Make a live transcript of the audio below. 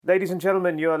Ladies and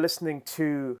gentlemen, you are listening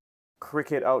to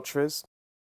Cricket Ultras.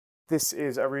 This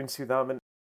is Arun Sudhaman,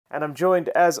 and I'm joined,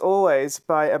 as always,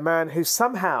 by a man who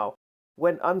somehow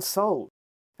went unsold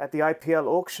at the IPL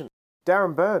auction,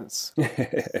 Darren Burns.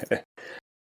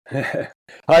 Hi,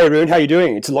 Arun. How you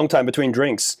doing? It's a long time between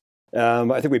drinks.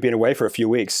 I think we've been away for a few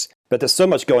weeks, but there's so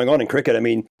much going on in cricket. I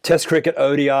mean, Test cricket,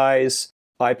 ODIs,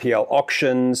 IPL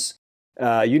auctions,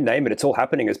 you name it. It's all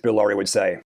happening, as Bill Lawry would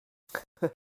say.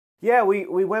 Yeah,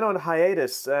 we went on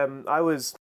hiatus. I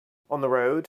was on the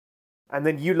road, and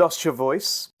then you lost your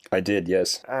voice. I did,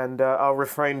 yes. And I'll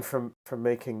refrain from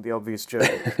making the obvious joke.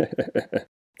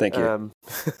 Thank you.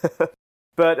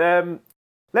 But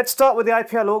let's start with the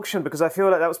IPL auction, because I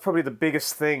feel like that was probably the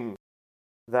biggest thing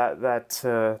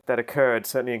that occurred,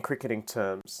 certainly in cricketing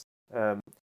terms.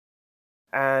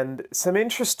 And some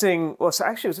interesting... Well, so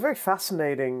actually, it was a very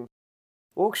fascinating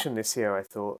auction this year, I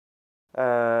thought.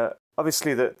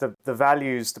 Obviously, the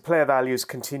values, the player values,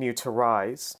 continue to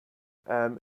rise.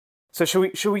 So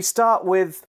should we start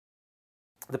with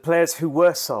the players who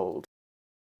were sold?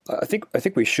 I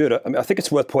think we should. I mean, I think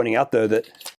it's worth pointing out, though, that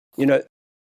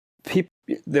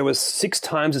there was 6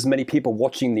 times as many people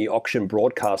watching the auction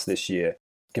broadcast this year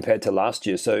compared to last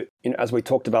year. So, as we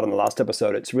talked about in the last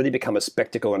episode, it's really become a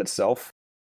spectacle in itself,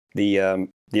 the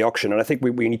auction. And I think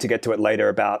we need to get to it later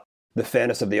about the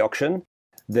fairness of the auction.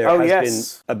 There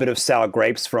has been a bit of sour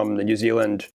grapes from the New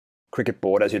Zealand Cricket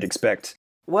Board, as you'd expect.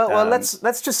 Well,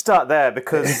 let's just start there,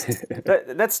 because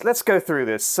let's go through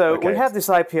this. So we have this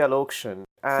IPL auction,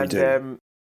 and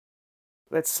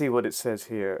let's see what it says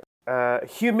here.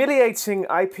 Humiliating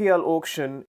IPL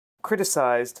auction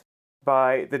criticised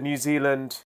by the New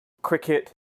Zealand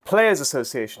Cricket Players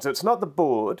Association. So it's not the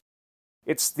board,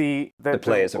 it's the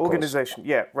players, of organisation. Course.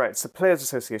 Yeah, right. It's the Players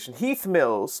Association. Heath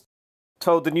Mills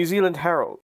told the New Zealand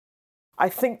Herald, "I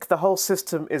think the whole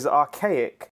system is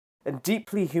archaic and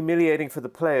deeply humiliating for the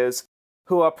players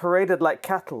who are paraded like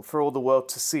cattle for all the world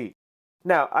to see."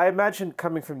 Now, I imagine,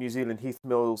 coming from New Zealand, Heath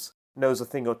Mills knows a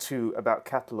thing or two about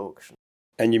cattle auction.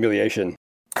 And humiliation.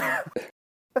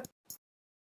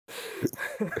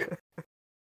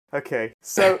 Okay,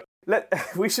 so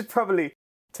we should probably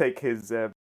take his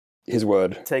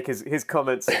word. Take his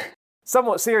comments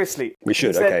somewhat seriously. We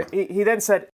should, He then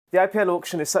said, "The IPL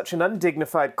auction is such an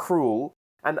undignified, cruel,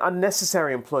 and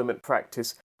unnecessary employment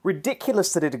practice,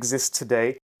 ridiculous that it exists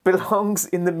today, belongs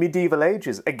in the medieval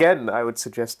ages." Again, I would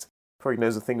suggest probably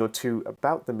knows a thing or two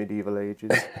about the medieval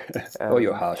ages. Oh,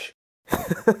 you're harsh.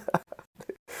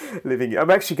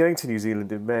 I'm actually going to New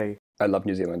Zealand in May. I love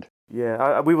New Zealand.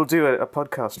 Yeah, we will do a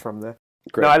podcast from there.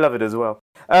 Great. No, I love it as well.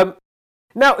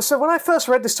 Now, so when I first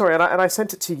read the story, and I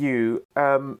sent it to you,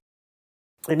 and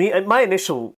my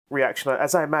initial reaction,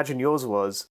 as I imagine yours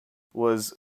was,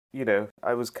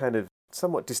 I was kind of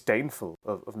somewhat disdainful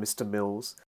of Mr.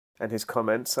 Mills and his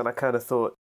comments, and I kind of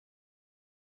thought,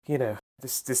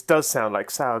 this does sound like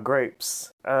sour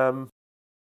grapes. But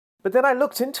then I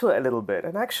looked into it a little bit,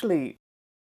 and actually,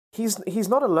 he's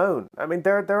not alone. I mean,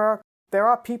 there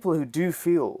are people who do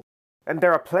feel, and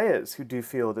there are players who do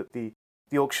feel that the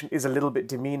auction is a little bit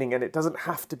demeaning, and it doesn't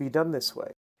have to be done this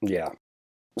way. Yeah.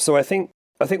 So I think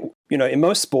in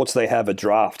most sports they have a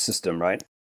draft system, right?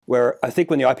 Where I think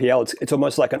when the IPL, it's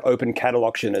almost like an open cattle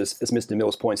auction, as Mr.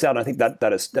 Mills points out. And I think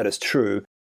that is true.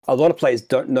 A lot of players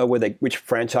don't know which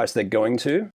franchise they're going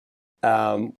to.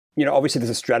 Obviously there's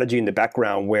a strategy in the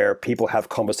background where people have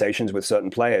conversations with certain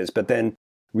players, but then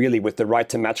really with the right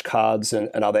to match cards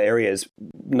and other areas,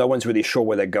 no one's really sure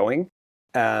where they're going.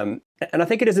 And I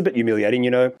think it is a bit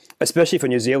humiliating, especially for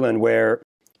New Zealand, where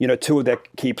 2 of their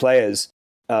key players,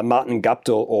 Martin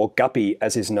Guptill, or Guppy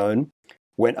as he's known,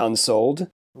 went unsold.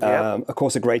 Yep. Of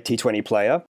course, a great T20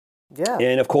 player. Yeah.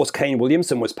 And of course, Kane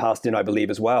Williamson was passed in, I believe,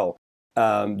 as well.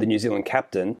 The New Zealand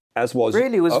captain, as was...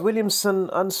 Really? Was Williamson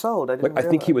unsold? I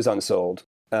think he was unsold.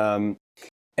 And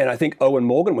I think Owen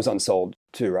Morgan was unsold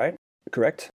too, right?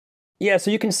 Correct? Yeah, so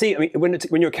you can see, I mean,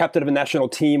 when you're a captain of a national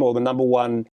team or the number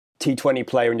one T20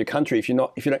 player in your country, if you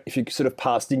sort of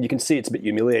passed in, you can see it's a bit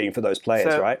humiliating for those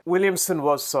players, right? Williamson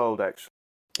was sold, actually.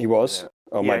 He was? Yeah.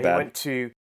 Oh, my bad.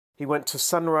 He went to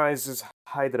Sunrisers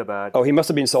Hyderabad. Oh, he must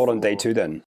have been sold on day 2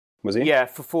 then, was he? Yeah,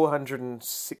 for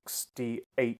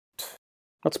 468.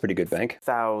 That's pretty good, bank.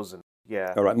 1,000,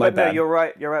 yeah. All right, my bad. No, you're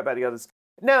right about the others.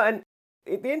 No, and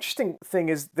the interesting thing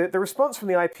is the response from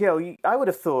the IPL, I would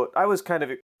have thought, I was kind of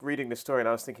reading the story and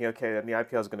I was thinking, okay, then the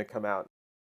IPL is going to come out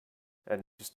and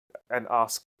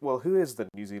ask, well, who is the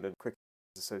New Zealand Cricket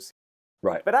Association?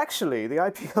 Right. But actually, the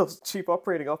IPL's chief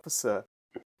operating officer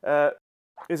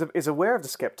is aware of the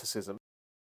skepticism,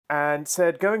 and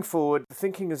said, going forward, the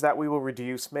thinking is that we will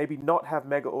reduce, maybe not have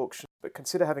mega auctions, but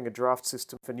consider having a draft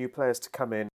system for new players to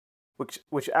come in,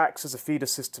 which acts as a feeder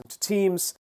system to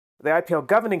teams. The IPL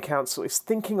Governing Council is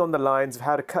thinking on the lines of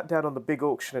how to cut down on the big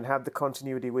auction and have the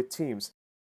continuity with teams.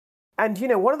 And,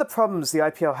 one of the problems the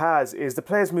IPL has is the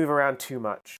players move around too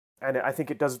much. And I think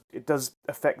it does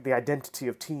affect the identity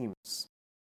of teams.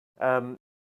 One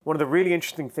of the really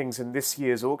interesting things in this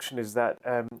year's auction is that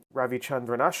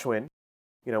Ravichandran Ashwin,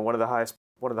 one of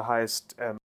the highest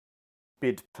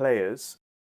bid players,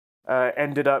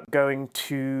 ended up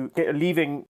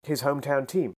leaving his hometown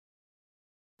team.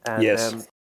 And, yes.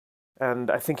 And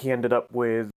I think he ended up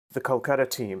with the Kolkata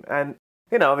team. And,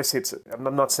 obviously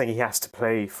I'm not saying he has to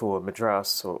play for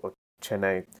Madras or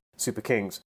Chennai Super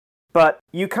Kings, but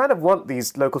you kind of want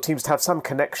these local teams to have some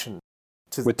connection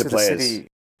to the players. City.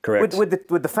 Correct.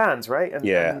 With the fans, right? And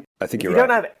I think you're right. If you don't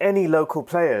have any local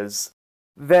players,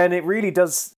 then it really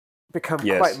does become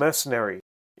quite mercenary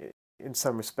in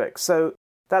some respects. So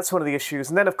that's one of the issues.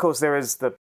 And then, of course, there is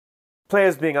the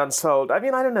players being unsold. I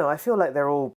mean, I don't know. I feel like they're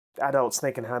all adults;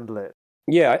 they can handle it.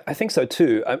 Yeah, I think so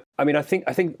too. I mean, I think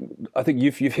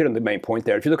you've hit on the main point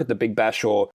there. If you look at the Big Bash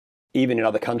or even in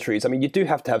other countries, I mean, you do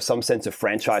have to have some sense of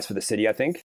franchise for the city, I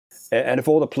think. And if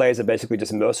all the players are basically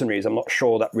just mercenaries, I'm not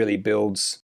sure that really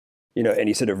builds,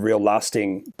 any sort of real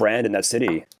lasting brand in that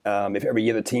city. If every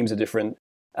year the teams are different.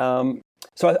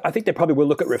 So I think they probably will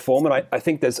look at reform. And I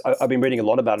think I've been reading a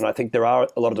lot about it. And I think there are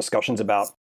a lot of discussions about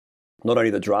not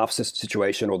only the draft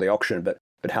situation or the auction, but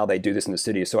how they do this in the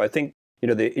city. So I think,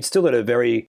 it's still at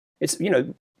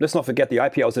let's not forget the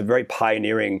IPL is a very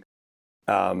pioneering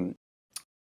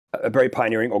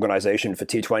organization for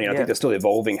T20. And I think they're still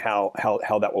evolving how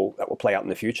that will play out in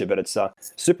the future. But it's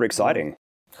super exciting.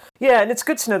 Yeah, and it's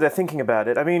good to know they're thinking about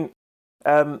it. I mean,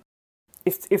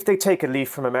 if they take a leaf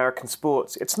from American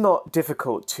sports, it's not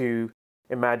difficult to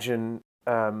imagine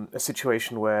a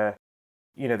situation where,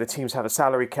 the teams have a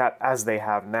salary cap as they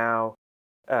have now.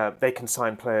 They can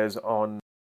sign players on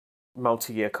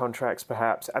multi-year contracts,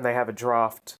 perhaps, and they have a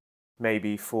draft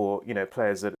maybe for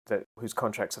players that whose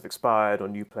contracts have expired or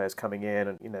new players coming in,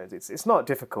 and it's not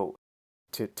difficult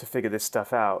to figure this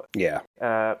stuff out. Yeah.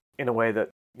 In a way that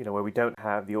where we don't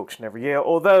have the auction every year.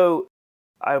 Although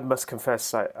I must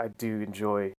confess, I do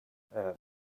enjoy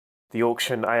the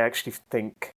auction. I actually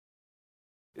think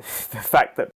the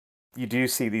fact that you do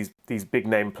see these big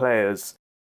name players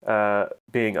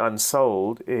being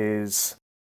unsold is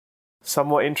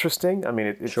somewhat interesting. I mean,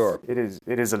 it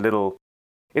is a little.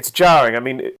 It's jarring. I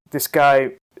mean, this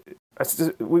guy.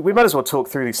 We might as well talk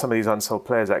through some of these unsold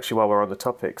players actually while we're on the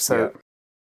topic. So,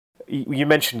 you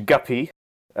mentioned Guppy,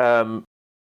 Hashim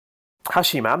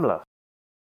Amla.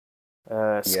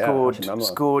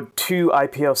 Scored 2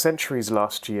 IPL centuries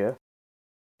last year.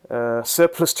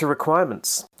 Surplus to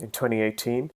requirements in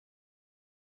 2018.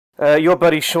 Your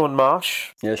buddy Sean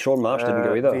Marsh. Yeah, Sean Marsh didn't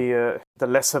go either. The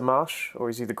lesser Marsh, or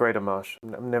is he the greater Marsh?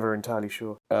 I'm never entirely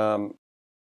sure.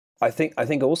 I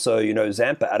think also,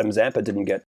 Adam Zampa didn't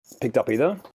get picked up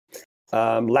either.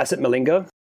 Lassit Malinga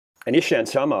and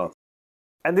Ishant Sharma.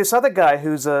 And this other guy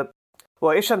who's Ishant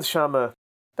Sharma,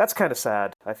 that's kind of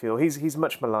sad, I feel. He's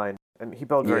much maligned, and he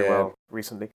bowled very well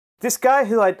recently. This guy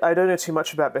who I don't know too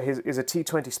much about, but is a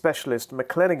T20 specialist,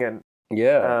 McClenaghan.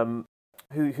 Yeah.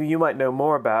 Who you might know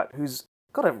more about, who's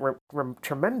got a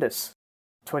tremendous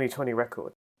 2020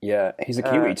 record. Yeah, he's a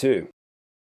Kiwi too.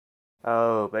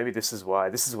 Oh, maybe this is why.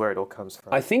 This is where it all comes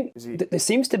from. I think there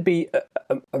seems to be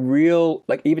a real,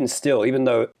 even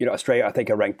though, Australia, I think,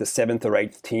 are ranked the 7th or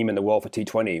 8th team in the world for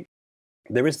T20,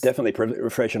 there is definitely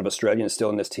proliferation of Australians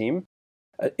still in this team,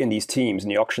 in these teams, in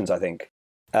the auctions, I think.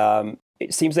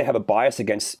 It seems they have a bias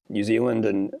against New Zealand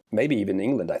and maybe even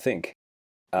England, I think.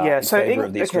 In favour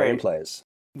of the Australian players.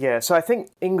 Yeah, so I think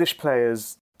English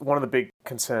players, one of the big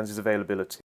concerns is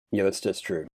availability. Yeah, that's just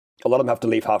true. A lot of them have to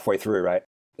leave halfway through, right?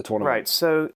 The tournament. Right,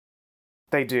 so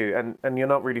they do, and you're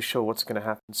not really sure what's going to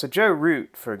happen. So Joe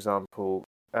Root, for example,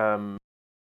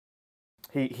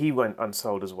 he went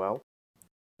unsold as well.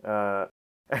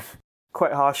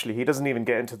 Quite harshly, he doesn't even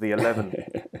get into the 11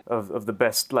 of the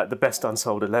best, the best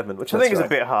unsold 11, which I think is a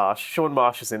bit harsh. Sean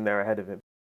Marsh is in there ahead of him.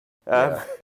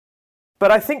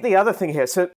 But I think the other thing here,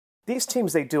 so these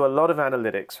teams, they do a lot of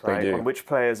analytics, right, on which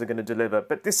players are going to deliver.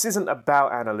 But this isn't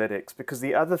about analytics, because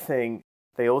the other thing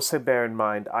they also bear in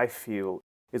mind, I feel,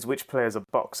 is which players are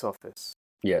box office.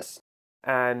 Yes.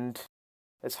 And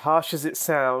as harsh as it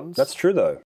sounds... That's true,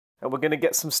 though. And we're going to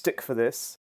get some stick for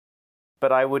this,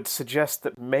 but I would suggest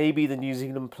that maybe the New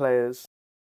Zealand players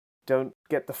don't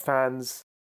get the fans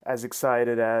as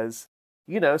excited as,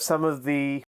 some of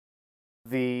the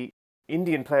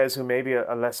Indian players who maybe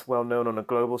are less well known on a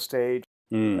global stage.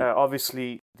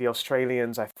 Obviously, the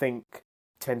Australians, I think,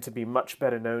 tend to be much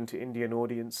better known to Indian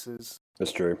audiences.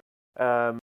 That's true.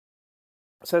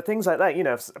 So things like that,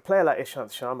 a player like Ishant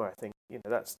Sharma, I think,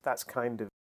 that's kind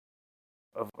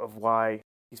of why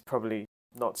he's probably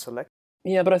not selected.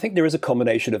 Yeah, but I think there is a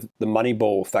combination of the money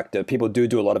ball factor. People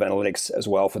do a lot of analytics as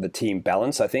well for the team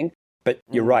balance, I think. But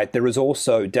you're right, there is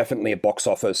also definitely a box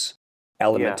office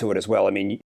element to it as well. I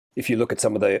mean, if you look at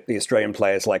some of the Australian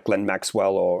players like Glenn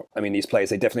Maxwell these players,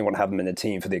 they definitely want to have them in the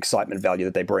team for the excitement value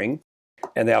that they bring.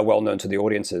 And they are well known to the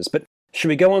audiences. But should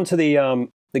we go on to the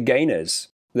gainers?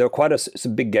 There were quite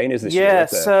some big gainers this year. Yeah,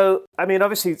 so,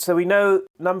 obviously, so we know,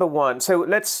 number one, so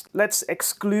let's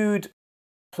exclude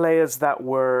players that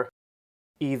were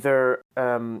either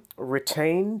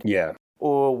retained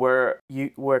or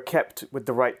were kept with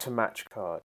the right to match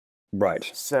card. Right.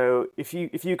 So if you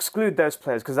exclude those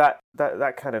players, because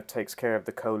that kind of takes care of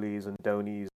the Kohlis and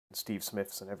Dhonis and Steve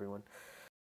Smiths and everyone,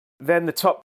 then the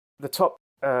top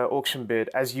auction bid,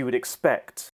 as you would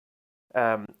expect,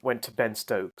 went to Ben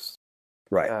Stokes.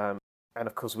 Right. And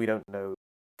of course, we don't know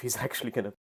if he's actually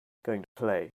going to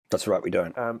play. That's right, we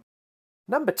don't.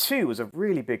 Number 2 was a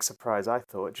really big surprise, I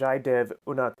thought. Jaidev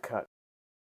Unadkat,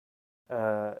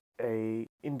 a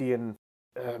Indian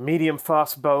medium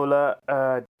fast bowler,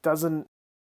 doesn't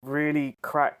really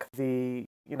crack he's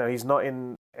not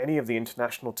in any of the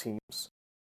international teams.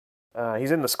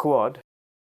 He's in the squad,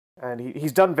 and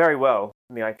he's done very well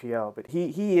in the IPL, but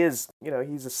he is,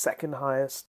 he's the second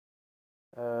highest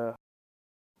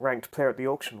ranked player at the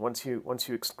auction once you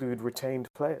exclude retained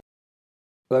players.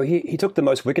 Well, he took the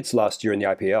most wickets last year in the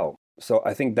IPL, so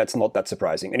I think that's not that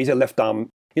surprising. And he's a left arm,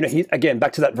 again,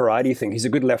 back to that variety thing, he's a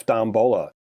good left arm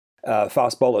bowler,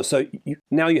 fast bowler. So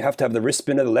now you have to have the wrist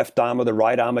spinner, the left arm or the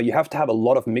right arm. You have to have a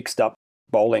lot of mixed up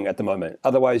bowling at the moment.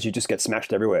 Otherwise, you just get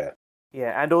smashed everywhere.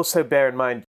 Yeah, and also bear in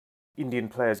mind, Indian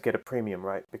players get a premium,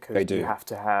 right? Because they do. You have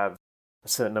to have a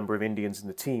certain number of Indians in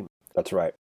the team. That's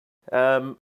right.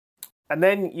 And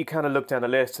then you kind of look down the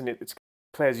list, and it's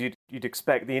players you'd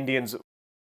expect. The Indians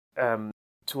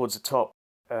towards the top,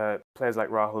 players like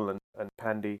Rahul and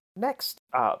Pandey. Next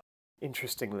up,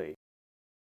 interestingly,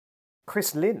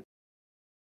 Chris Lynn.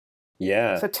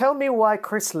 Yeah. So tell me why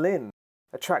Chris Lynn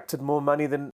attracted more money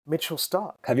than Mitchell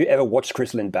Starc. Have you ever watched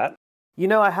Chris Lynn bat?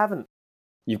 I haven't.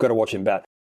 You've got to watch him bat.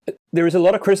 There is a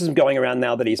lot of criticism going around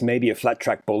now that he's maybe a flat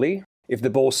track bully. If the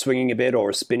ball's swinging a bit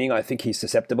or spinning, I think he's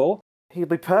susceptible. He'll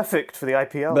be perfect for the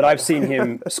IPL. But I've seen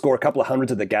him score a couple of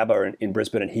hundreds at the Gabba in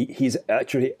Brisbane, and he's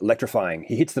actually electrifying.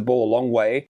 He hits the ball a long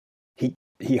way.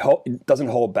 He doesn't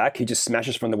hold back. He just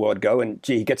smashes from the word go. And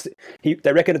they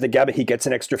reckon at the Gabba he gets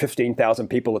an extra 15,000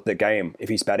 people at the game if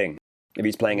he's batting, if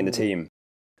he's playing in the team.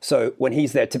 So when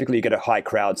he's there, typically you get a high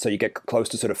crowd, so you get close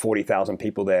to sort of 40,000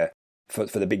 people there for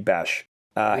the big bash.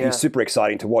 He's super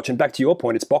exciting to watch. And back to your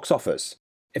point, it's box office.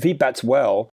 If he bats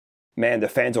well, man, the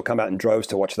fans will come out in droves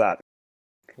to watch that.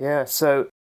 Yeah, so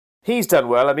he's done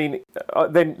well. I mean,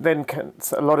 then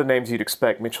a lot of names you'd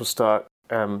expect. Mitchell Starc,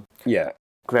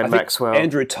 Glenn Maxwell.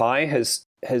 Andrew Tye has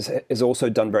also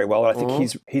done very well. I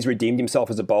think he's redeemed himself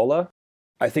as a bowler.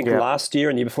 I think last year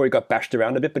and the year before he got bashed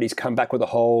around a bit, but he's come back with a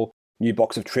whole new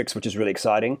box of tricks, which is really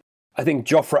exciting. I think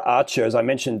Jofra Archer, as I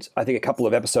mentioned, I think a couple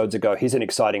of episodes ago, he's an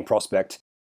exciting prospect.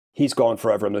 He's gone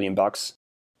for over $1 million.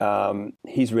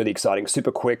 He's really exciting,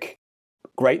 super quick,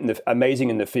 great, amazing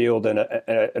in the field, and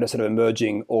a sort of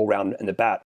emerging all-round in the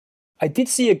bat. I did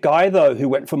see a guy, though, who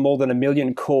went for more than $1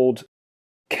 million called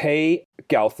K.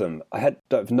 Gautam. I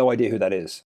have no idea who that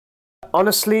is.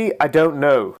 Honestly, I don't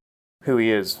know who he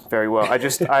is very well. I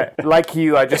just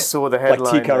saw the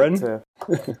headline. Like T. Curran?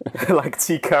 Like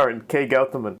T. Curran, K.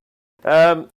 Gautaman.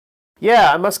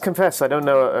 I must confess, I don't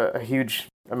know a huge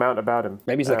amount about him.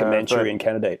 Maybe he's like a Manchurian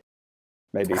candidate.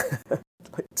 Maybe.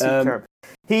 Like T. Curran.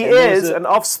 He is an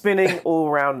off-spinning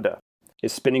all-rounder.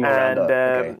 Is spinning all-rounder.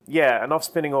 And, okay. An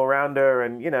off-spinning all-rounder,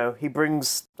 and, he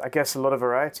brings, I guess, a lot of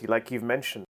variety, like you've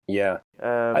mentioned. Yeah.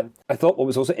 I thought what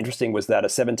was also interesting was that a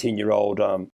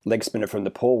 17-year-old leg spinner from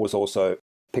Nepal was also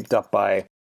picked up by,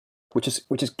 which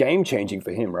is game-changing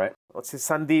for him, right? What's his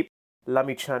Sandeep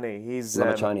Lamichhane?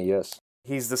 Lamichhane, yes.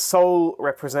 He's the sole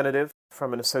representative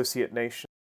from an associate nation.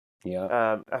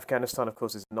 Yeah. Afghanistan, of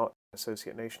course, is not an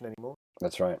associate nation anymore.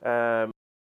 That's right.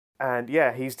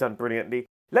 He's done brilliantly.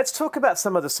 Let's talk about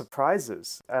some of the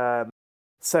surprises.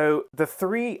 So the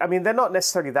three, they're not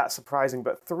necessarily that surprising,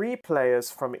 but 3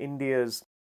 players from India's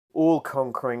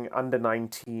all-conquering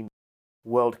under-19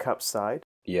 World Cup side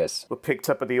were picked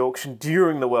up at the auction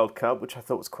during the World Cup, which I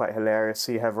thought was quite hilarious.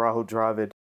 So you have Rahul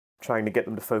Dravid trying to get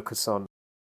them to focus on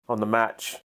the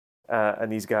match.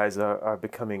 and these guys are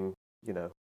becoming,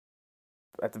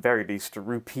 at the very least,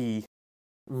 rupee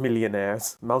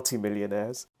millionaires,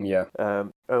 multi-millionaires. Yeah.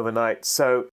 Overnight.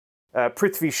 So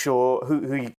Prithvi Shaw,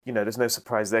 who there's no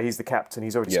surprise there. He's the captain.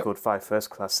 He's already scored 5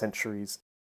 first-class centuries.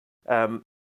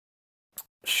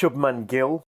 Shubman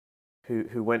Gill,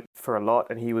 who went for a lot,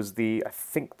 and he was I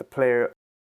think the player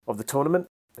of the tournament,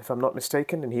 if I'm not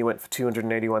mistaken, and he went for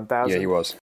 281,000. Yeah, he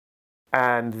was.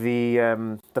 And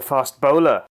the fast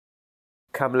bowler,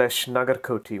 Kamlesh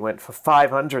Nagarkoti, went for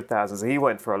 500,000. So he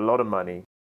went for a lot of money,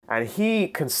 and he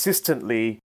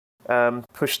consistently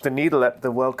pushed the needle at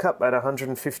the World Cup at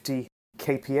 150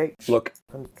 kph. Look,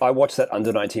 I watched that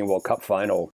Under-19 World Cup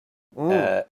final,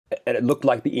 and it looked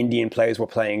like the Indian players were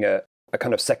playing a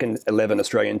kind of second 11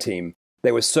 Australian team.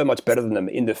 They were so much better than them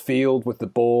in the field, with the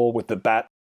ball, with the bat.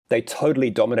 They totally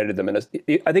dominated them. And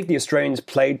I think the Australians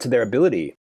played to their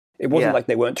ability. It wasn't like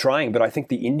they weren't trying, but I think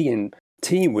the Indian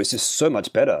team was just so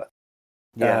much better.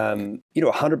 Yeah.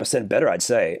 100% better, I'd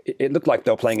say. It looked like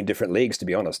they were playing in different leagues, to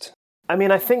be honest. I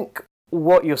mean, I think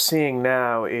what you're seeing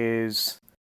now is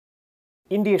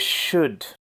India should,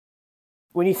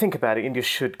 when you think about it, India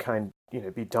should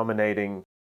be dominating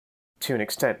to an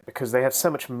extent because they have so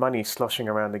much money sloshing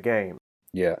around the game.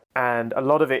 Yeah. And a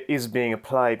lot of it is being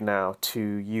applied now to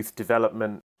youth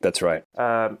development. That's right.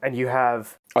 And you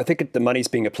have... I think the money's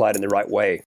being applied in the right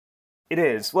way. It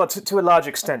is. Well, to a large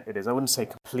extent it is. I wouldn't say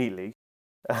completely,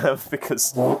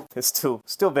 because there's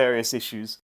still various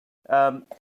issues.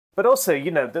 But also,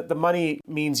 the money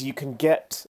means you can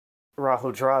get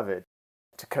Rahul Dravid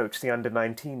to coach the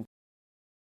under-19.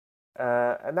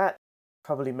 And that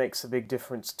probably makes a big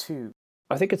difference too.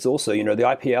 I think it's also, the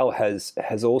IPL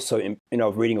has also,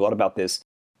 reading a lot about this,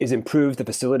 is improved the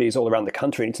facilities all around the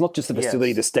country. And it's not just the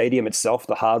facility, the stadium itself,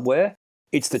 the hardware.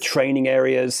 It's the training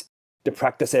areas, the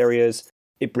practice areas.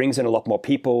 It brings in a lot more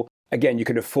people. Again, you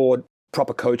can afford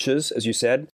proper coaches, as you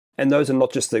said. And those are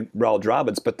not just the Rahul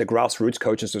Dravids, but the grassroots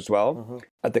coaches as well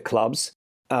at the clubs.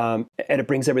 And it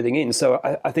brings everything in. So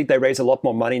I think they raise a lot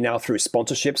more money now through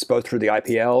sponsorships, both through the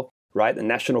IPL, right? The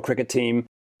national cricket team.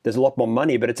 There's a lot more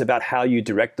money, but it's about how you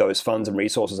direct those funds and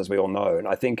resources, as we all know. And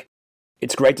I think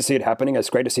it's great to see it happening. It's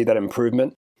great to see that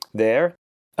improvement there.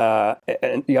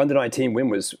 And the under-19 win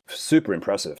was super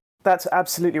impressive. That's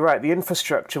absolutely right. The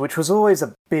infrastructure, which was always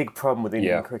a big problem with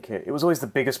Indian cricket, it was always the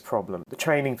biggest problem. The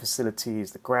training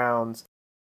facilities, the grounds.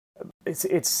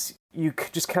 It's you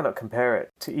just cannot compare it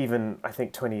to even, I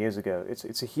think, 20 years ago.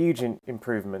 It's a huge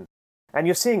improvement. And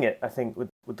you're seeing it, I think,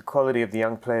 with the quality of the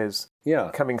young players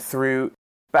coming through.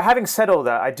 But having said all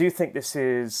that, I do think this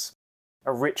is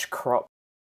a rich crop.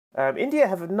 India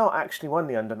have not actually won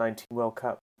the Under-19 World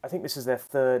Cup. I think this is their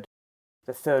third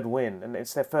win, and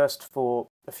it's their first for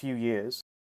a few years.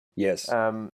 Yes.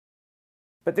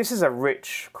 But this is a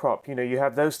rich crop. You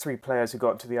have those 3 players who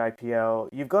got into the IPL.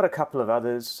 You've got a couple of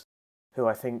others who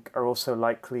I think are also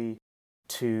likely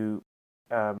to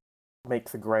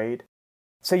make the grade.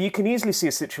 So you can easily see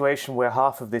a situation where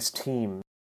half of this team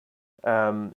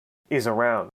is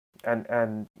around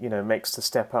and makes the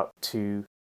step up to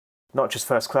not just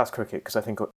first-class cricket, because I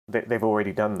think they've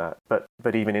already done that,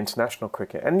 but even international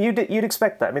cricket. And you'd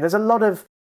expect that. I mean, there's a lot of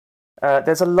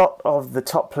the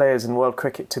top players in world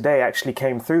cricket today actually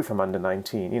came through from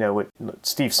under-19. With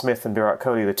Steve Smith and Virat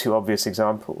Kohli, the 2 obvious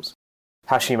examples.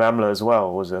 Hashim Amla as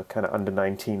well was a kind of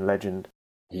under-19 legend.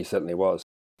 He certainly was.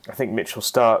 I think Mitchell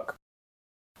Starc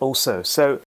also.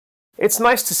 So it's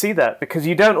nice to see that, because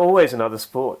you don't always in other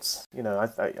sports. You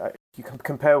can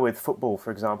compare with football,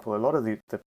 for example. A lot of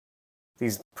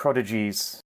these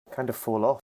prodigies kind of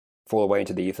fall away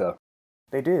into the ether.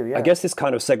 They do, yeah. I guess this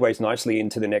kind of segues nicely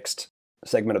into the next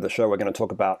segment of the show. We're going to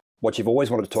talk about what you've always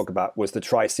wanted to talk about, was the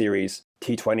Tri-Series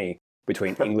T20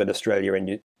 between England, Australia,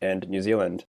 and New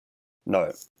Zealand.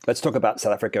 No, let's talk about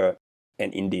South Africa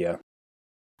and India.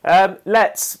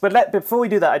 Before we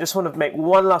do that, I just want to make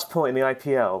one last point in the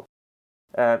IPL.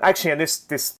 Actually, and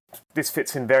this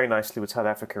fits in very nicely with South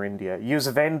Africa, India.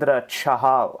 Yuzvendra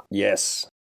Chahal. Yes.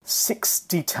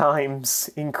 60 times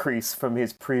increase from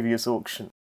his previous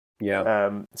auction.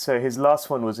 Yeah. So his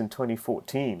last one was in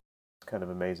 2014. It's kind of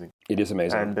amazing. It is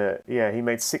amazing. And he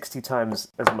made 60 times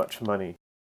as much money.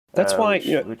 That's why,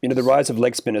 the rise of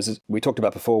leg spinners, we talked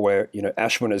about before, where,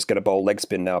 Ashwin is going to bowl leg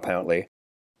spin now, apparently.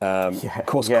 Of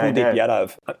course, Kuldeep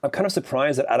Yadav. I'm kind of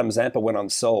surprised that Adam Zampa went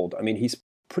unsold. I mean, he's a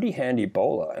pretty handy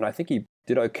bowler, and I think he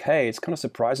did okay. It kind of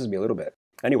surprises me a little bit.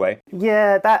 Anyway.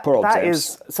 Yeah, that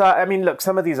is... So, I mean, look,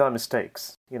 some of these are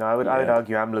mistakes. I would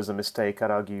argue Amla's a mistake.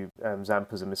 I'd argue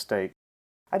Zampa's a mistake.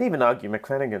 I'd even argue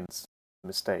McClenaghan's a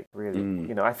mistake,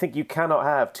 really. I think you cannot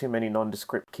have too many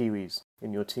nondescript Kiwis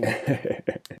in your team.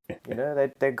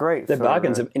 they're great. They're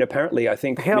bargains. And apparently, I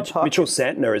think Mitchell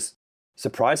Santner is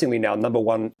surprisingly now number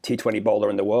one T20 bowler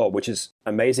in the world, which is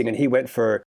amazing. And he went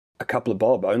for a couple of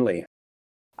bob only.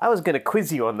 I was going to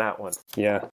quiz you on that one.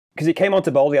 Yeah. Because he came on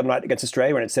to bowl the other night against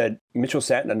Australia and it said Mitchell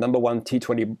Santner, number one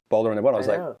T20 bowler in the world. I was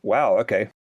like, wow, okay.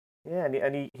 Yeah,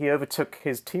 and he overtook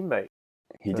his teammate.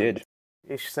 He did.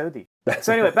 Ish Sodhi.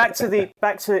 So anyway, back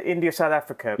to India, South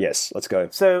Africa. Yes, let's go.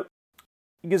 So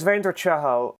Yuzvendra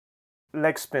Chahal,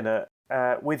 leg spinner,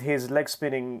 with his leg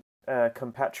spinning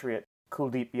compatriot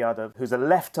Kuldeep Yadav, who's a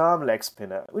left arm leg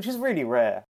spinner, which is really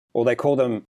rare. Well, they call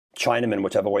them Chinamen,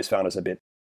 which I've always found as a bit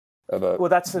of a. Well,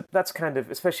 that's kind of,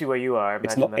 especially where you are.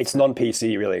 It's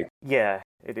non-PC really. Yeah,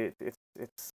 it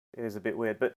is a bit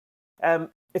weird, but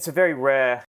it's a very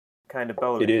rare kind of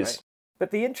bowling. It is. Right?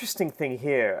 But the interesting thing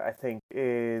here, I think,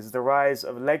 is the rise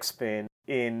of leg spin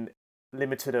in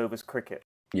limited overs cricket.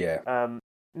 Yeah.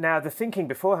 Now, the thinking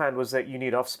beforehand was that you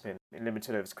need off spin in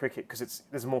limited overs cricket because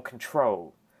there's more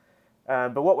control.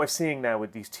 But what we're seeing now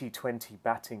with these T20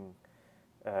 batting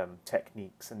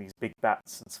techniques and these big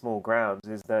bats and small grounds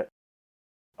is that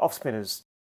off spinners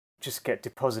just get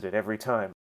deposited every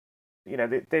time.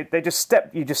 They just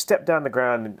step down the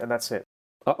ground and that's it.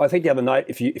 I think the other night,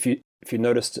 if you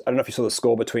noticed, I don't know if you saw the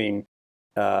score between,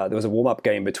 there was a warm-up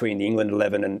game between the England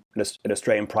 11 and an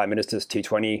Australian Prime Minister's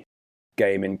T20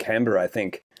 game in Canberra, I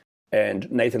think. And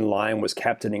Nathan Lyon was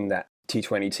captaining that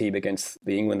T20 team against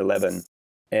the England 11.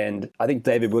 And I think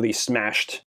David Willey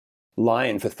smashed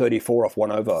Lyon for 34 off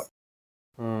one over.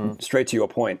 Straight to your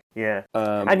point. Yeah.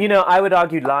 And, I would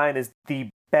argue Lyon is the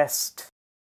best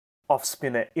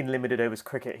off-spinner in limited overs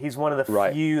cricket. He's one of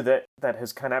the few that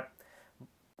has kind of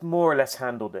more or less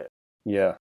handled it.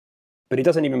 Yeah. But he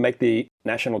doesn't even make the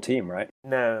national team, right?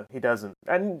 No, he doesn't.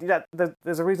 And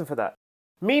there's a reason for that.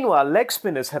 Meanwhile, leg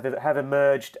spinners have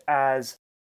emerged as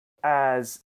a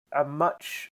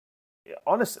much,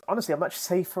 honestly, a much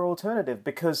safer alternative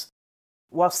because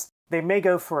whilst they may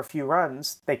go for a few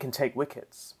runs, they can take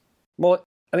wickets. Well,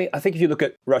 I mean, I think if you look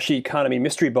at Rashid Khan,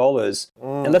 mystery bowlers,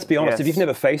 and let's be honest, if you've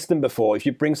never faced them before, if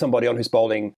you bring somebody on who's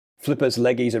bowling flippers,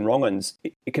 leggies, and wrong-uns,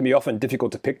 it can be often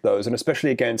difficult to pick those, and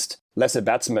especially against lesser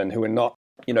batsmen who are not,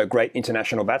 great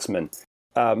international batsmen.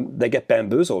 They get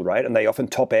bamboozled, right? And they often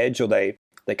top edge or they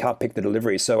can't pick the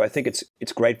delivery. So I think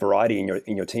it's great variety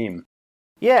in your team.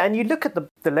 Yeah, and you look at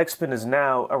the leg spinners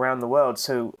now around the world.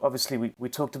 So obviously we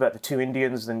talked about the two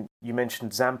Indians, and you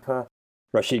mentioned Zampa,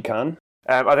 Rashid Khan.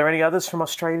 Are there any others from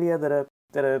Australia that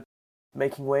are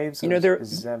making waves?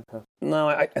 Zampa. No,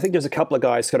 I think there's a couple of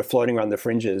guys kind of floating around the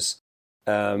fringes.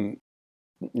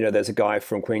 There's a guy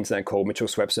from Queensland called Mitchell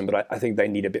Swepson, but I think they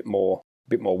need a bit more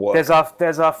work.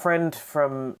 There's our friend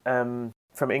from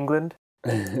England.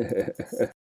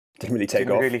 Didn't really take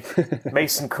off.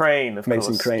 Mason Crane, of course.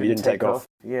 Mason Crane, he didn't take off.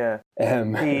 Yeah.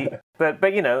 But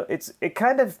it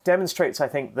kind of demonstrates, I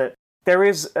think, that there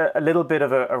is a little bit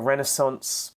of a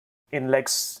renaissance in leg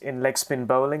spin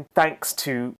bowling,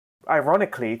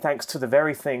 ironically, thanks to the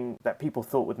very thing that people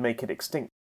thought would make it extinct,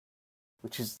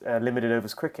 which is limited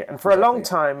overs cricket. And for a long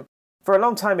time,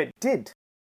 it did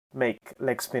make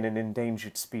leg spin an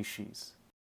endangered species.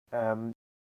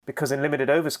 Because in limited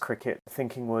overs cricket, the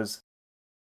thinking was,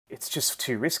 it's just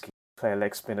too risky to play a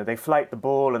leg spinner. They flight the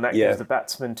ball, and that gives the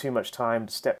batsman too much time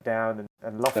to step down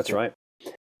and loft it. That's right.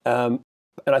 And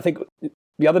I think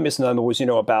the other misnomer was,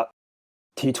 about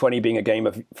T20 being a game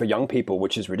for young people,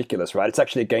 which is ridiculous, right? It's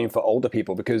actually a game for older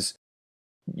people because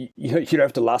you don't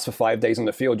have to last for 5 days on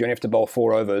the field. You only have to bowl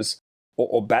 4 overs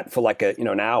or bat for like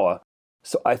an hour.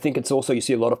 So I think it's also, you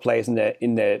see a lot of players in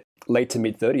their late to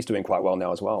mid 30s doing quite well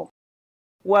now as well.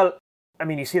 Well, I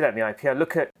mean, you see that in the IPL.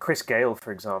 Look at Chris Gale,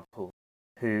 for example,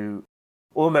 who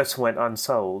almost went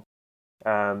unsold,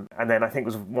 and then I think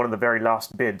was one of the very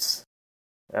last bids.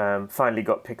 Finally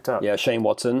got picked up. Yeah, Shane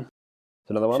Watson,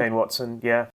 another one. Shane Watson,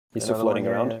 yeah, he's still floating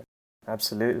around. Yeah.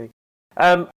 Absolutely.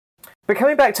 But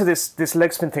coming back to this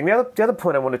leg spin thing, the other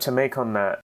point I wanted to make on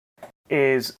that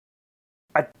is,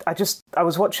 I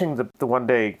was watching the one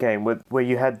day game where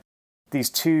you had these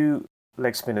two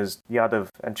leg spinners, Yadav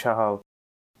and Chahal,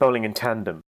 bowling in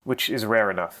tandem, which is rare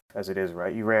enough as it is,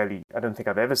 right? I don't think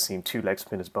I've ever seen two leg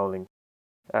spinners bowling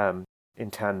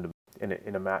in tandem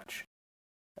in a match.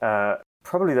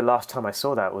 Probably the last time I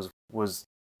saw that was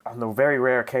on the very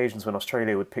rare occasions when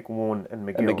Australia would pick Warne and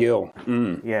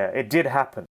McGill. Yeah, it did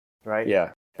happen, right?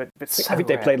 Yeah. But I think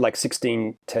they played like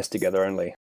 16 tests together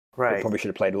only. Right. They probably should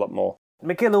have played a lot more.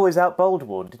 McGill always out-bowled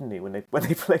Warne, didn't he, when they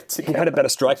played together? He had a better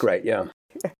strike rate, yeah.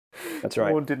 That's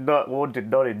right. Warne did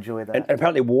not enjoy that. And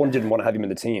apparently Warne didn't want to have him in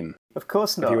the team. Of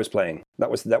course not. If he was playing.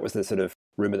 That was the sort of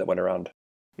rumour that went around.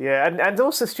 Yeah, and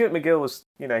also Stuart McGill was,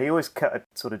 he always cut a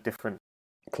sort of different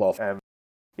cloth.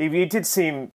 He did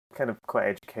seem kind of quite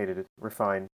educated,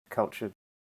 refined, cultured.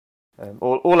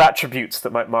 All attributes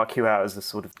that might mark you out as a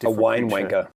sort of different a wine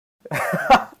creature.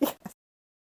 wanker.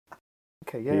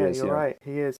 Okay, you're right.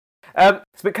 He is.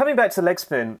 But coming back to leg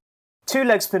spin, 2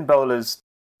 leg spin bowlers,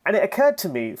 and it occurred to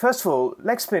me, first of all,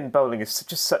 leg spin bowling is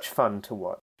just such fun to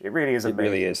watch. It really is amazing. It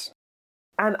really is.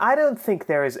 And I don't think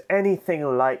there is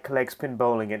anything like leg spin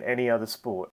bowling in any other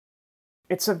sport.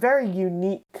 It's a very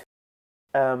unique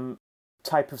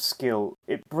type of skill.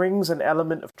 It brings an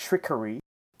element of trickery.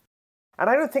 And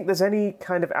I don't think there's any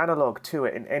kind of analog to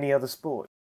it in any other sport,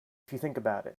 if you think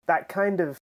about it.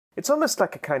 It's almost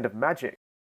like a kind of magic.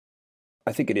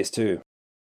 I think it is too.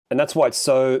 And that's why it's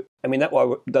so,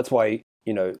 that's why,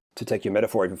 to take your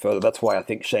metaphor even further, that's why I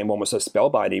think Shane Warne was so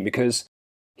spellbinding, because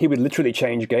he would literally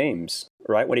change games,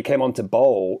 right? When he came on to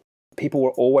bowl, people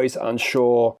were always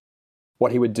unsure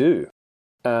what he would do.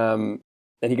 And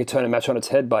he could turn a match on its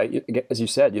head by, as you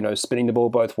said, spinning the ball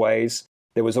both ways.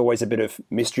 There was always a bit of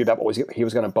mystery about what he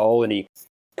was going to bowl, and he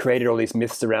created all these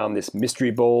myths around this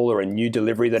mystery ball or a new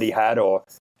delivery that he had, and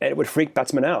it would freak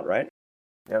batsmen out, right?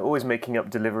 Yeah, always making up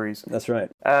deliveries. That's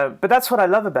right. But that's what I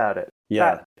love about it.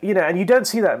 Yeah. And you don't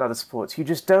see that in other sports. You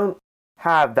just don't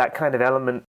have that kind of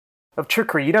element of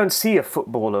trickery. You don't see a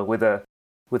footballer with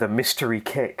a mystery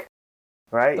kick,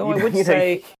 right? Though I would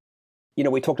say,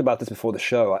 we talked about this before the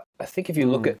show. I think if you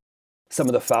look at some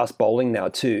of the fast bowling now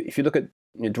too, if you look at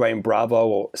Dwayne Bravo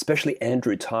or especially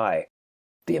Andrew Tye,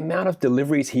 the amount of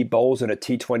deliveries he bowls in a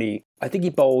T20, I think he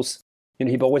bowls,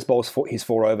 he always bowls his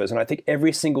 4 overs, and I think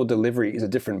every single delivery is a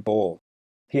different ball.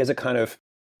 He has a kind of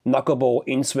knuckleball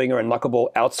in-swinger, a knuckleball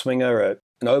out-swinger, an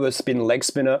overspin leg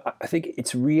spinner. I think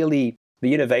it's really,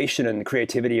 the innovation and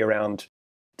creativity around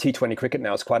T20 cricket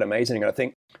now is quite amazing, and I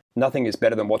think nothing is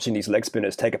better than watching these leg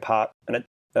spinners take apart and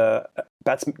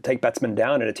take batsmen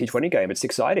down in a T20 game. It's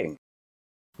exciting.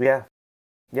 Yeah,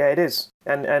 it is,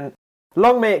 and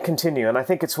long may it continue. And I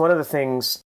think it's one of the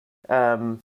things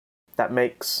that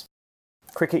makes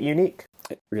cricket unique.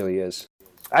 It really is.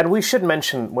 And we should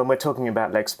mention, when we're talking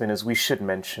about leg spinners, we should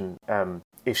mention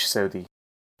Ish Sodhi,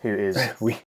 who is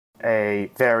a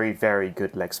very, very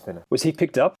good leg spinner. Was he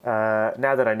picked up?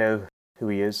 Now that I know who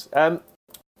he is.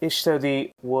 Ish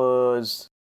Sodhi was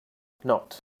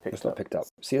not picked up.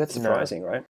 See, that's surprising,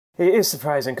 right? It is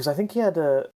surprising, because I think he had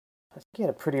a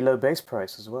pretty low base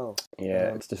price as well.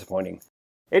 Yeah, it's disappointing.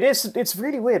 It is. It's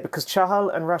really weird, because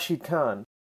Chahal and Rashid Khan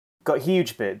got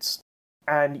huge bids,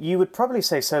 and you would probably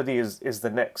say Sodhi is the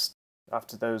next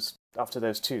after those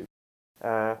two.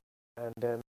 Can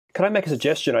I make a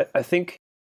suggestion? I think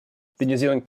the New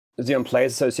Zealand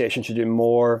Players Association should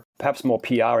do perhaps more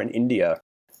PR in India,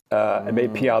 and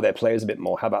maybe PR their players a bit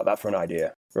more. How about that for an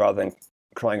idea, rather than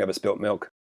crying over spilt milk?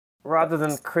 Rather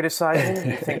than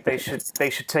criticising, you think they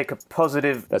should take a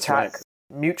positive tack, right.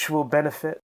 Mutual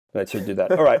benefit. They should do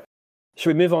that. All right. Should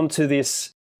we move on to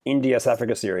this India-South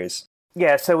Africa series?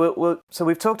 Yeah, so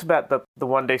we've talked about the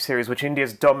one-day series, which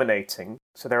India's dominating.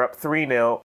 So they're up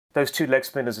 3-0. Those 2 leg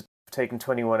spinners have taken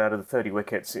 21 out of the 30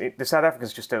 wickets. The South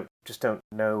Africans just don't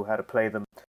know how to play them.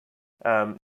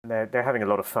 They're having a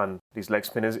lot of fun, these leg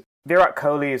spinners. Virat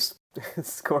Kohli is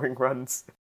scoring runs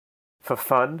for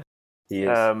fun. He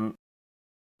is.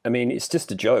 It's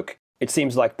just a joke. It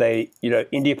seems like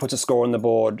India puts a score on the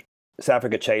board, South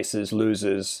Africa chases,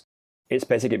 loses. It's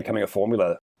basically becoming a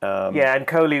formula. And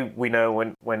Kohli, we know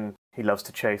when he loves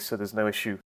to chase, so there's no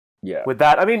issue with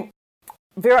that.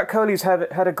 Virat Kohli's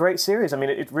had a great series.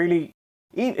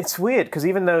 It's weird, because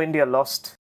even though India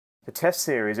lost the Test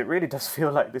series, it really does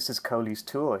feel like this is Kohli's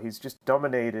tour. He's just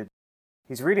dominated.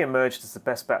 He's really emerged as the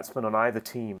best batsman on either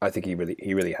team. I think he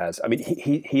really has.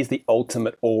 He's the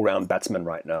ultimate all-round batsman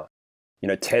right now.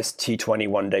 Test, T20,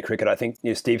 one-day cricket. I think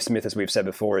Steve Smith, as we've said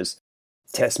before, is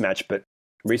Test match, but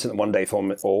recent one-day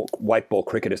form or white ball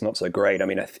cricket is not so great.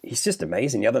 He's just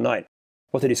amazing. The other night,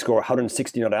 what did he score?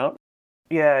 160 not out.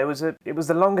 Yeah, it was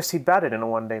the longest he'd batted in a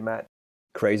one-day match.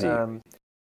 Crazy. That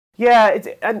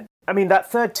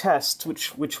third Test,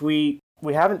 which we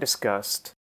haven't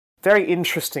discussed. Very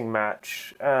interesting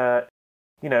match. The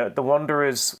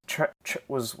Wanderers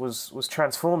was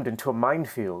transformed into a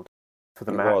minefield for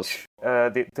the match.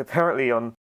 Apparently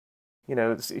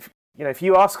if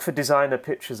you ask for designer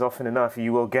pitches often enough,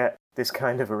 you will get this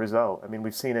kind of a result.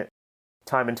 We've seen it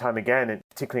time and time again,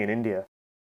 particularly in India.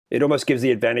 It almost gives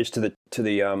the advantage to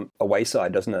the away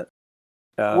side, doesn't it?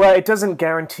 It doesn't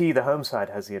guarantee the home side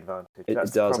has the advantage. It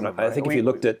does, problem, and I think if you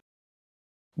looked at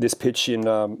this pitch in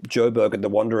Joburg at the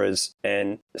Wanderers,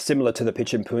 and similar to the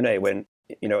pitch in Pune when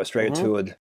Australia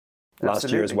toured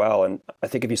last year as well. And I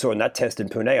think if you saw in that test in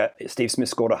Pune, Steve Smith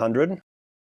scored 100.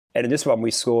 And in this one,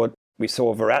 we saw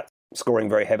Virat scoring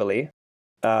very heavily.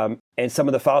 And some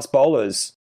of the fast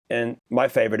bowlers, and my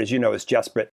favorite, as you know, is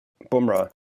Jasprit Bumrah,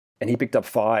 and he picked up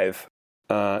 5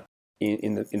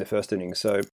 in the first innings.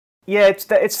 So yeah, it's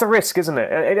the risk, isn't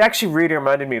it? It actually really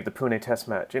reminded me of the Pune Test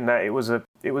match in that it was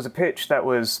a pitch that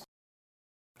was,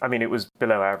 I mean, it was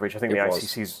below average. I think the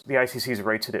ICC's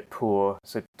rated it poor,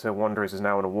 so Wanderers is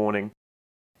now on a warning.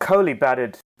 Kohli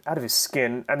batted out of his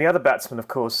skin, and the other batsman, of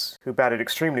course, who batted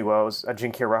extremely well was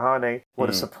Ajinkya Rahane. What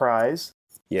a surprise!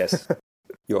 Yes,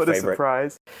 your what favorite. A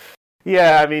surprise!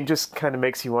 Yeah, I mean, just kind of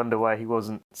makes you wonder why he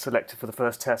wasn't selected for the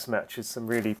first Test match. It's some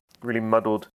really, really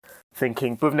muddled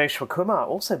thinking. Bhuvneshwar Kumar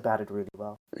also batted really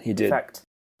well. He did. In fact,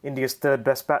 India's third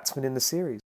best batsman in the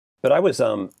series. But I was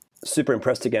super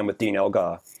impressed again with Dean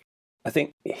Elgar. I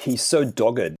think he's so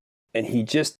dogged, and he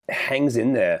just hangs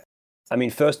in there. I mean,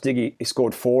 first dig he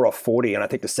scored 4 off 40, and I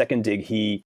think the second dig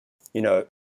he,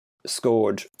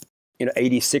 scored,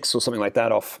 86 or something like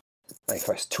that off, I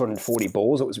think 240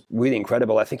 balls. It was really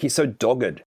incredible. I think he's so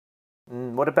dogged.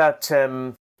 What about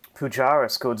Pujara?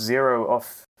 Scored 0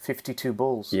 off 52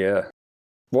 balls. Yeah.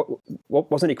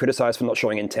 What wasn't he criticised for not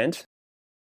showing intent?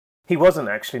 He wasn't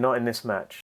actually, not in this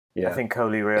match. Yeah. I think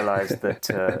Kohli realised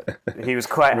that he was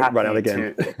quite happy. Run out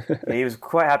again. He was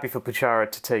quite happy for Pujara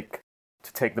to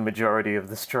take the majority of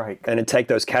the strike and then take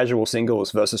those casual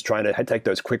singles versus trying to take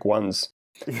those quick ones.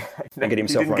 Yeah, and get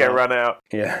himself he didn't run out.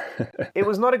 Yeah. It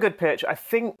was not a good pitch. I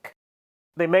think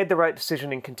they made the right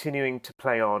decision in continuing to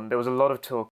play on. There was a lot of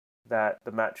talk that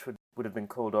the match would have been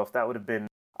called off. That would have been,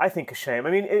 I think, a shame.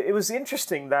 I mean, it was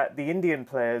interesting that the Indian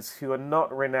players, who are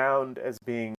not renowned as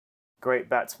being great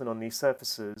batsmen on these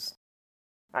surfaces,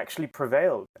 actually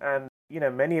prevailed. And,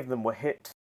 many of them were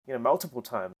hit, multiple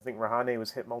times. I think Rahane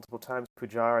was hit multiple times.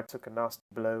 Pujara took a nasty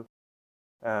blow.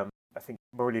 I think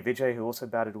Murali Vijay, who also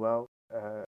batted well,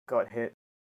 got hit.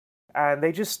 And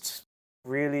they just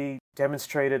really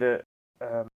demonstrated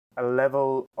a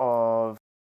level of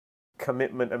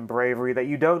commitment and bravery that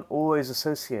you don't always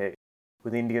associate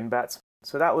with Indian batsmen.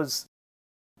 So that was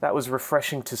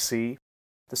refreshing to see.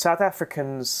 The South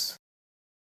Africans,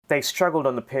 they struggled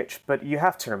on the pitch, but you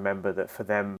have to remember that for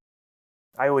them,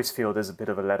 I always feel there's a bit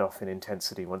of a let-off in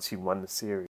intensity once you've won the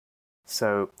series.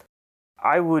 So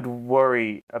I would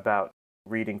worry about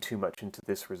reading too much into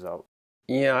this result.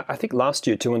 Yeah, I think last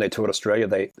year too, when they toured Australia,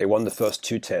 they won the first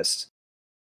 2 tests,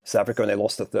 South Africa, and they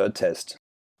lost the third test,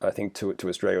 I think, to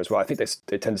Australia as well. I think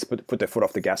they tend to put their foot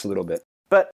off the gas a little bit.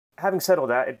 But having said all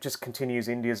that, it just continues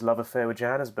India's love affair with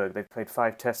Johannesburg. They've played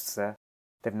 5 tests there.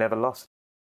 They've never lost.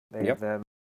 There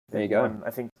you go.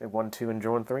 I think they've won 2 and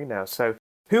drawn 3 now. So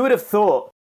who would have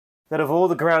thought that of all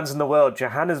the grounds in the world,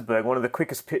 Johannesburg, one of the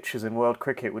quickest pitches in world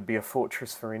cricket, would be a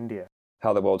fortress for India?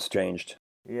 How the world's changed.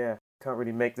 Yeah, can't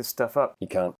really make this stuff up. You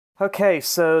can't. Okay,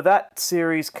 so that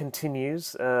series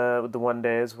continues with the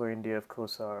one-dayers, where India, of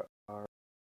course, are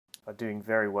doing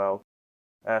very well.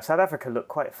 South Africa look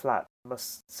quite flat, I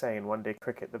must say, in one-day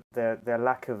cricket. Their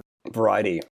lack of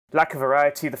variety.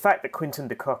 The fact that Quinton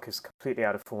de Kock is completely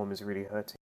out of form is really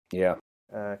hurting. Yeah.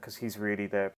 Because he's really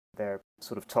their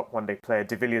sort of top one-day player.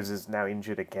 De Villiers is now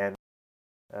injured again.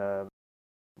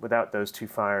 Without those two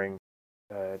firing,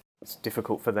 it's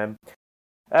difficult for them.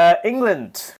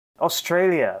 England,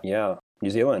 Australia. Yeah, New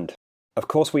Zealand. Of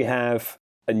course, we have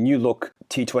a new look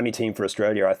T20 team for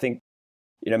Australia. I think,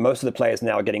 most of the players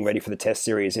now are getting ready for the Test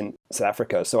series in South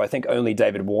Africa. So I think only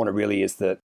David Warner really is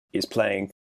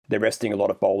playing. They're resting a lot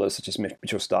of bowlers such as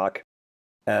Mitchell Starc.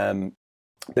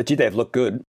 But gee, they've looked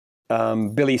good.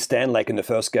 Billy Stanlake in the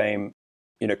first game,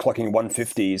 clocking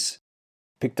 150s,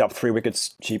 picked up 3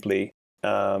 wickets cheaply.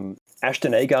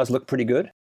 Ashton Agar's looked pretty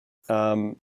good.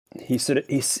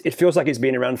 It feels like he's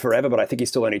been around forever, but I think he's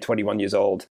still only 21 years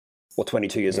old or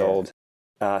 22 years old.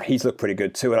 He's looked pretty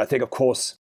good too. And I think, of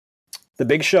course, the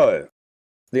Big Show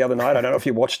the other night, I don't know if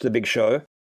you watched the Big Show,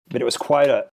 but it was quite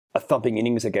a thumping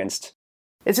innings against.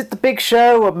 Is it the Big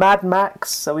Show or Mad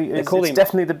Max? So it's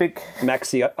definitely the Big...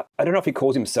 Maxi. I don't know if he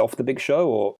calls himself the Big Show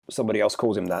or somebody else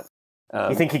calls him that.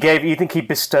 You think he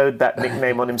bestowed that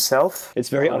nickname on himself? It's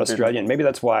very un-Australian. Maybe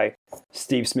that's why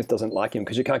Steve Smith doesn't like him,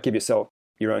 because you can't give yourself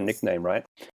your own nickname, right?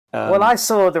 Well, I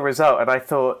saw the result and I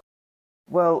thought,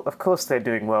 well, of course they're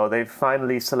doing well. They've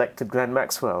finally selected Glenn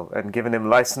Maxwell and given him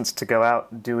license to go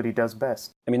out and do what he does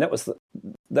best. I mean, that was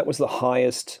the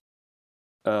highest,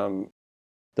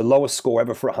 the lowest score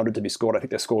ever for 100 to be scored. I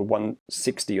think they scored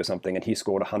 160 or something, and he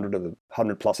scored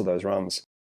 100 plus of those runs.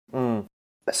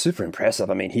 That's super impressive.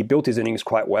 I mean, he built his innings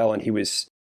quite well, and he was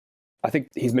I think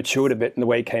he's matured a bit in the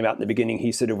way he came out in the beginning.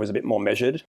 He sort of was a bit more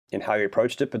measured in how he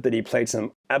approached it, but then he played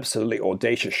some absolutely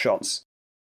audacious shots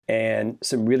and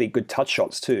some really good touch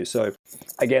shots too. So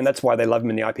again, that's why they love him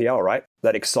in the IPL, right?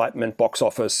 That excitement, box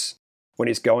office. When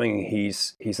he's going,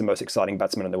 he's the most exciting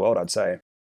batsman in the world, I'd say.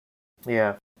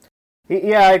 Yeah.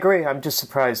 Yeah, I agree. I'm just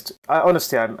surprised.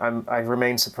 Honestly, I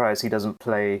remain surprised he doesn't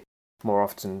play more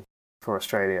often for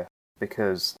Australia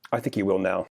because I think he will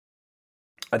now.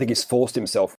 I think he's forced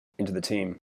himself into the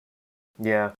team.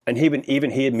 Yeah. And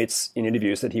even he admits in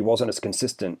interviews that he wasn't as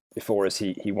consistent before as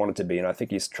he wanted to be, and I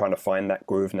think he's trying to find that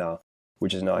groove now,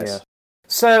 which is nice. Yeah.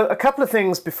 So, a couple of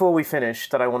things before we finish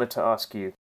that I wanted to ask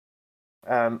you.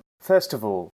 First of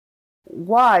all,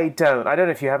 I don't know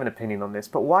if you have an opinion on this,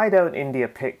 but why don't India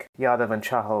pick Yadav and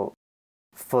Chahal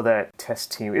for their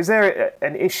test team? Is there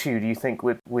an issue, do you think,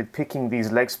 with picking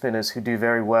these leg spinners who do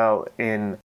very well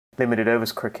in limited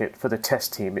overs cricket for the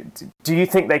test team? Do you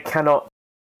think they cannot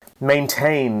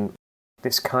maintain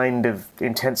this kind of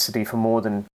intensity for more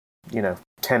than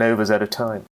 10 overs at a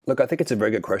time? Look, I think it's a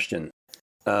very good question.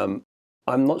 I'm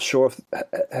not sure if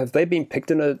have they been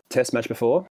picked in a test match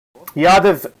before?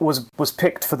 Yadav was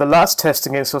picked for the last test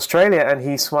against Australia, and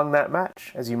he swung that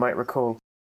match, as you might recall.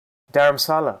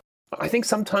 Dharamsala. I think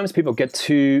sometimes people get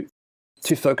too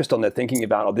focused on their thinking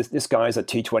about this guy's a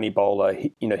T20 bowler.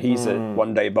 He's a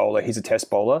one-day bowler. He's a test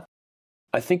bowler.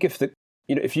 I think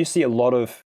if you see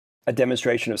a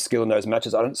demonstration of skill in those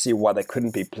matches, I don't see why they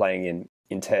couldn't be playing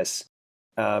in tests.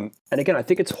 And again, I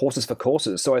think it's horses for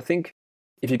courses. So I think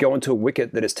if you go into a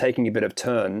wicket that is taking a bit of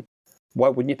turn, why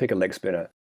wouldn't you pick a leg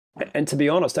spinner? And to be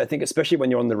honest, I think especially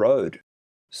when you're on the road.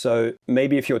 So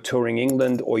maybe if you're touring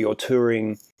England or you're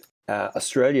touring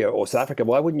Australia or South Africa,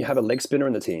 why wouldn't you have a leg spinner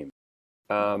in the team?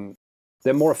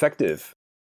 They're more effective.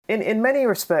 In many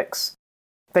respects,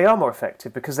 they are more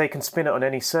effective because they can spin it on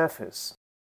any surface.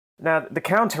 Now, the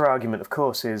counter-argument, of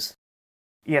course, is,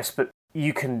 yes, but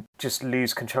you can just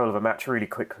lose control of a match really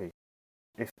quickly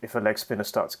if a leg spinner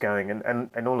starts going,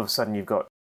 and all of a sudden you've got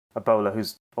a bowler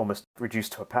who's almost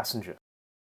reduced to a passenger.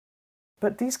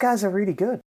 But these guys are really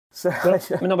good. So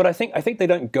but I think they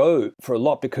don't go for a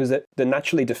lot because they're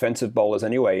naturally defensive bowlers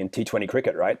anyway in T20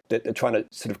 cricket, right? They're trying to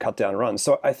sort of cut down runs.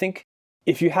 So I think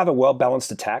if you have a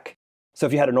well-balanced attack, so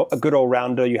if you had a good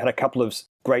all-rounder, you had a couple of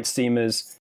great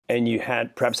seamers, and you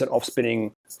had perhaps an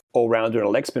off-spinning all-rounder and a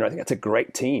leg spinner, I think that's a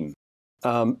great team.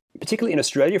 Particularly in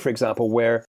Australia, for example,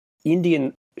 where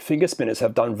Indian finger spinners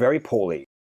have done very poorly.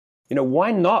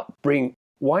 Why not bring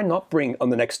on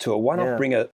the next tour? Why not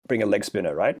bring a leg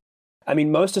spinner, right? I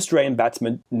mean, most Australian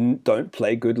batsmen don't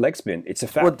play good leg spin. It's a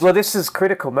fact. Well, this is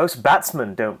critical. Most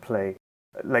batsmen don't play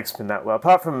leg spin that well,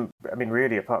 apart from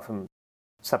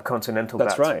subcontinental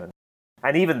That's batsmen. Right.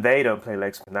 And even they don't play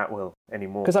leg spin that well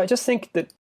anymore. Because I just think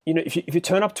that, if you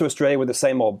turn up to Australia with the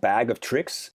same old bag of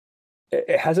tricks,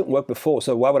 it hasn't worked before,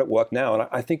 so why would it work now? And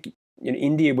I think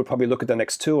India would probably look at the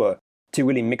next tour to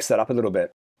really mix that up a little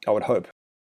bit, I would hope.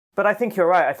 But I think you're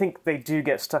right. I think they do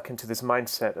get stuck into this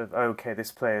mindset of, okay,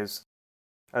 this player's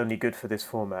only good for this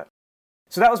format.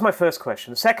 So that was my first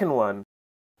question. The second one,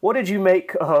 what did you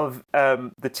make of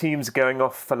the teams going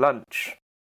off for lunch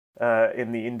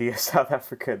in the India-South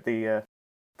Africa,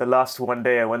 the last one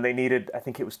day when they needed, I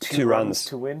think it was two runs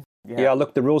to win? Yeah,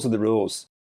 look, the rules are the rules.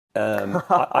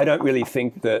 I don't really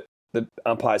think that the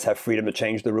umpires have freedom to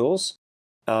change the rules.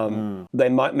 They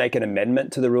might make an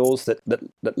amendment to the rules that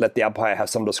let the umpire have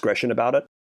some discretion about it.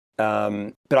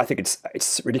 But I think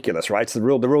it's ridiculous, right? It's the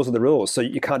rule. The rules are the rules. So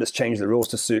you can't just change the rules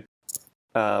to suit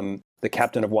the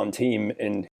captain of one team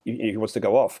and he wants to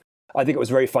go off. I think it was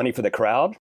very funny for the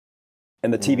crowd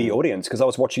and the TV audience because I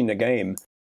was watching the game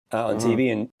on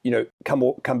TV and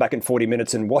come back in 40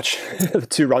 minutes and watch the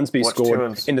 2 runs be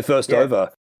scored in the first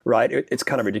over. Right? It's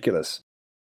kind of ridiculous.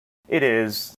 It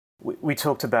is. We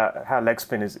talked about how leg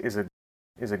spin is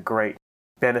a great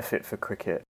benefit for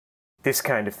cricket. This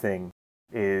kind of thing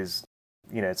is,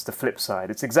 it's the flip side.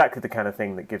 It's exactly the kind of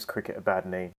thing that gives cricket a bad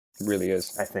name. It really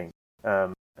is, I think,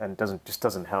 and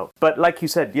doesn't help. But like you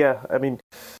said, the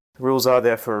rules are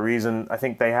there for a reason. I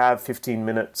think they have 15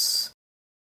 minutes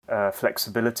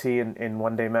flexibility in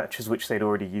one-day matches, which they'd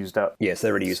already used up. Yes, they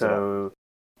already used it up. So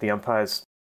the umpires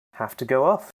have to go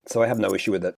off. So I have no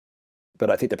issue with it, but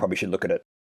I think they probably should look at it.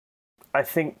 I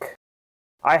think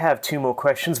I have 2 more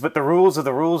questions, but the rules are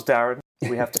the rules, Darren.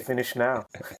 We have to finish now.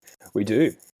 We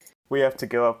do. We have to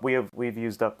go up. We've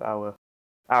used up our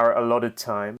allotted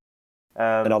time.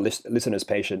 And our listeners'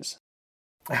 patience.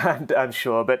 And I'm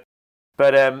sure. But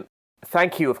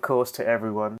thank you, of course, to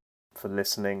everyone for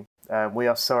listening. We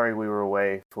are sorry we were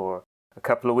away for a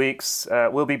couple of weeks.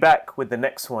 We'll be back with the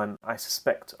next one, I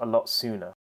suspect, a lot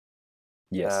sooner.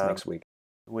 Yes, next week.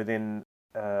 Within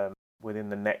the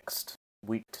next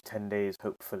week to 10 days,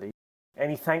 hopefully.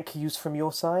 Any thank yous from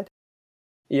your side?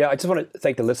 Yeah, I just want to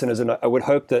thank the listeners, and I would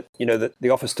hope that that the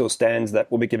offer still stands, that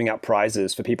we'll be giving out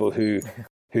prizes for people who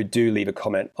do leave a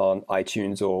comment on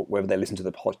iTunes or wherever they listen to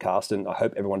the podcast, and I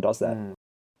hope everyone does that.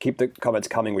 Keep the comments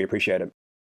coming; we appreciate them.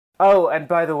 Oh, and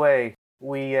by the way,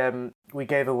 we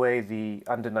gave away the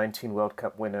Under-19 World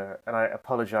Cup winner, and I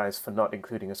apologise for not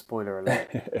including a spoiler alert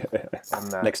on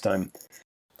that. Next time.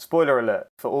 Spoiler alert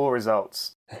for all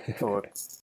results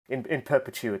in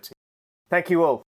perpetuity. Thank you all.